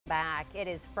Back. It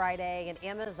is Friday and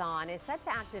Amazon is set to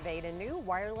activate a new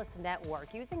wireless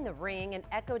network using the Ring and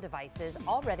Echo devices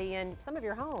already in some of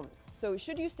your homes. So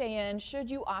should you stay in?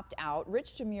 Should you opt out?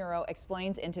 Rich DeMuro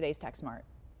explains in today's TechSmart.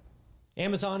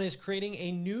 Amazon is creating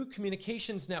a new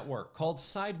communications network called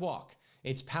Sidewalk.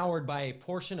 It's powered by a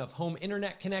portion of home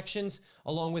internet connections,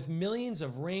 along with millions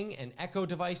of Ring and Echo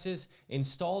devices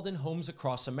installed in homes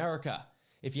across America.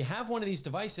 If you have one of these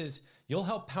devices, you'll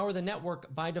help power the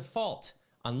network by default,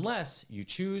 unless you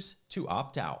choose to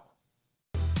opt out.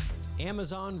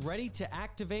 Amazon ready to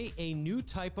activate a new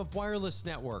type of wireless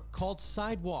network called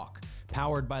Sidewalk,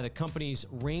 powered by the company's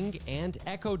Ring and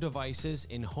Echo devices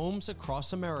in homes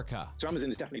across America. So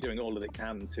Amazon is definitely doing all that it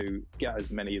can to get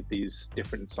as many of these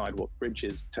different Sidewalk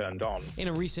bridges turned on. In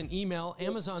a recent email,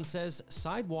 Amazon says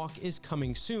Sidewalk is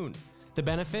coming soon. The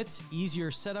benefits: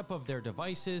 easier setup of their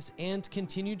devices and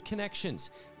continued connections,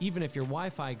 even if your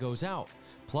Wi-Fi goes out.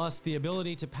 Plus, the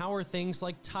ability to power things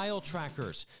like tile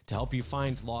trackers to help you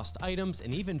find lost items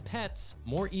and even pets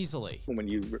more easily. When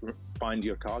you find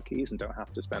your car keys and don't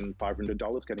have to spend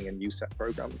 $500 getting a new set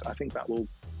programmed, I think that will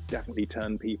definitely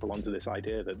turn people onto this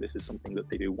idea that this is something that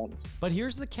they do want. But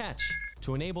here's the catch.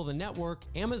 To enable the network,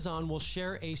 Amazon will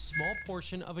share a small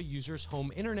portion of a user's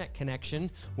home internet connection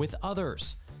with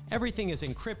others. Everything is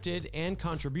encrypted and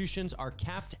contributions are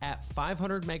capped at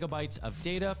 500 megabytes of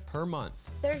data per month.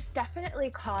 There's definitely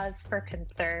cause for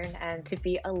concern and to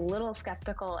be a little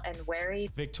skeptical and wary.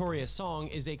 Victoria Song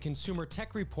is a consumer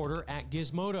tech reporter at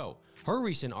Gizmodo. Her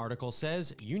recent article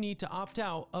says you need to opt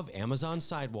out of Amazon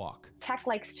Sidewalk. Tech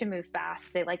likes to move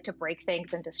fast. They like to break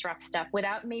things and disrupt stuff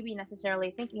without maybe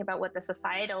necessarily thinking about what the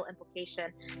societal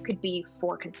implication could be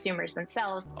for consumers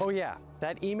themselves. Oh yeah,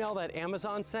 that email that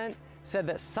Amazon sent said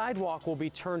that Sidewalk will be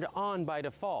turned on by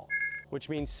default, which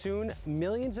means soon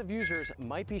millions of users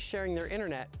might be sharing their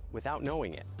internet without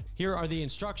knowing it. Here are the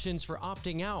instructions for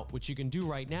opting out, which you can do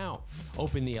right now.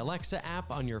 Open the Alexa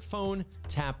app on your phone,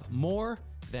 tap More,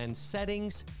 then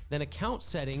Settings, then Account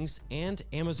Settings, and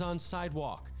Amazon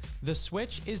Sidewalk. The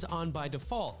switch is on by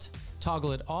default.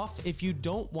 Toggle it off if you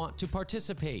don't want to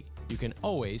participate. You can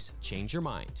always change your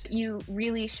mind. You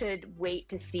really should wait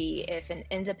to see if an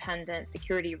independent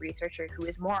security researcher who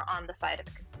is more on the side of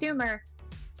the consumer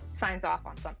signs off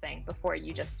on something before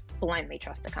you just blindly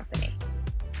trust a company.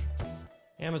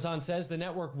 Amazon says the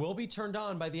network will be turned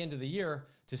on by the end of the year.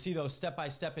 To see those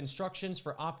step-by-step instructions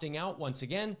for opting out, once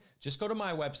again, just go to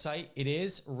my website. It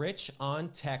is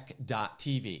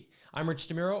richontech.tv. I'm Rich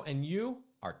DeMuro, and you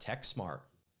are Tech Smart.